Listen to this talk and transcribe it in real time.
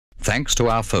Thanks to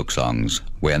our folk songs,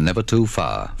 we're never too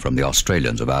far from the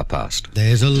Australians of our past.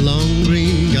 There's a long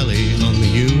green gully on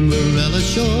the Eumarella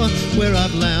Shore where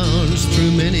I've lounged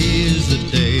through many is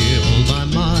the day. All by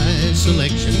my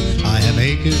selection, I have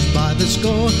acres by the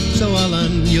score, so I'll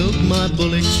unyoke my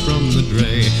bullocks from the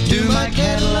dray. To my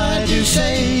cattle I do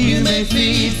say, you may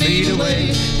feed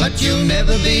away, but you'll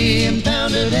never be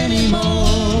impounded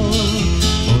anymore.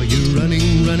 For you're running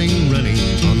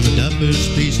on the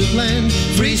duffers piece of land,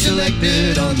 free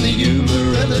selected on the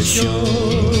Eumarella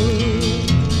Shore.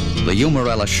 The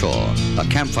Eumarella Shore, a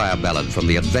campfire ballad from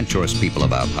the adventurous people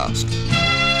of our past.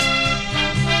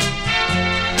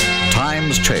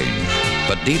 Times change,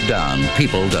 but deep down,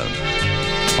 people don't.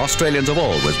 Australians have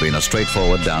always been a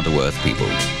straightforward, down-to-earth people.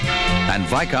 And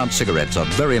Viscount cigarettes are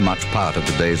very much part of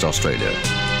today's Australia.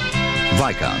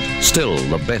 Viscount, still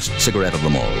the best cigarette of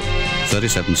them all.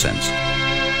 37 cents.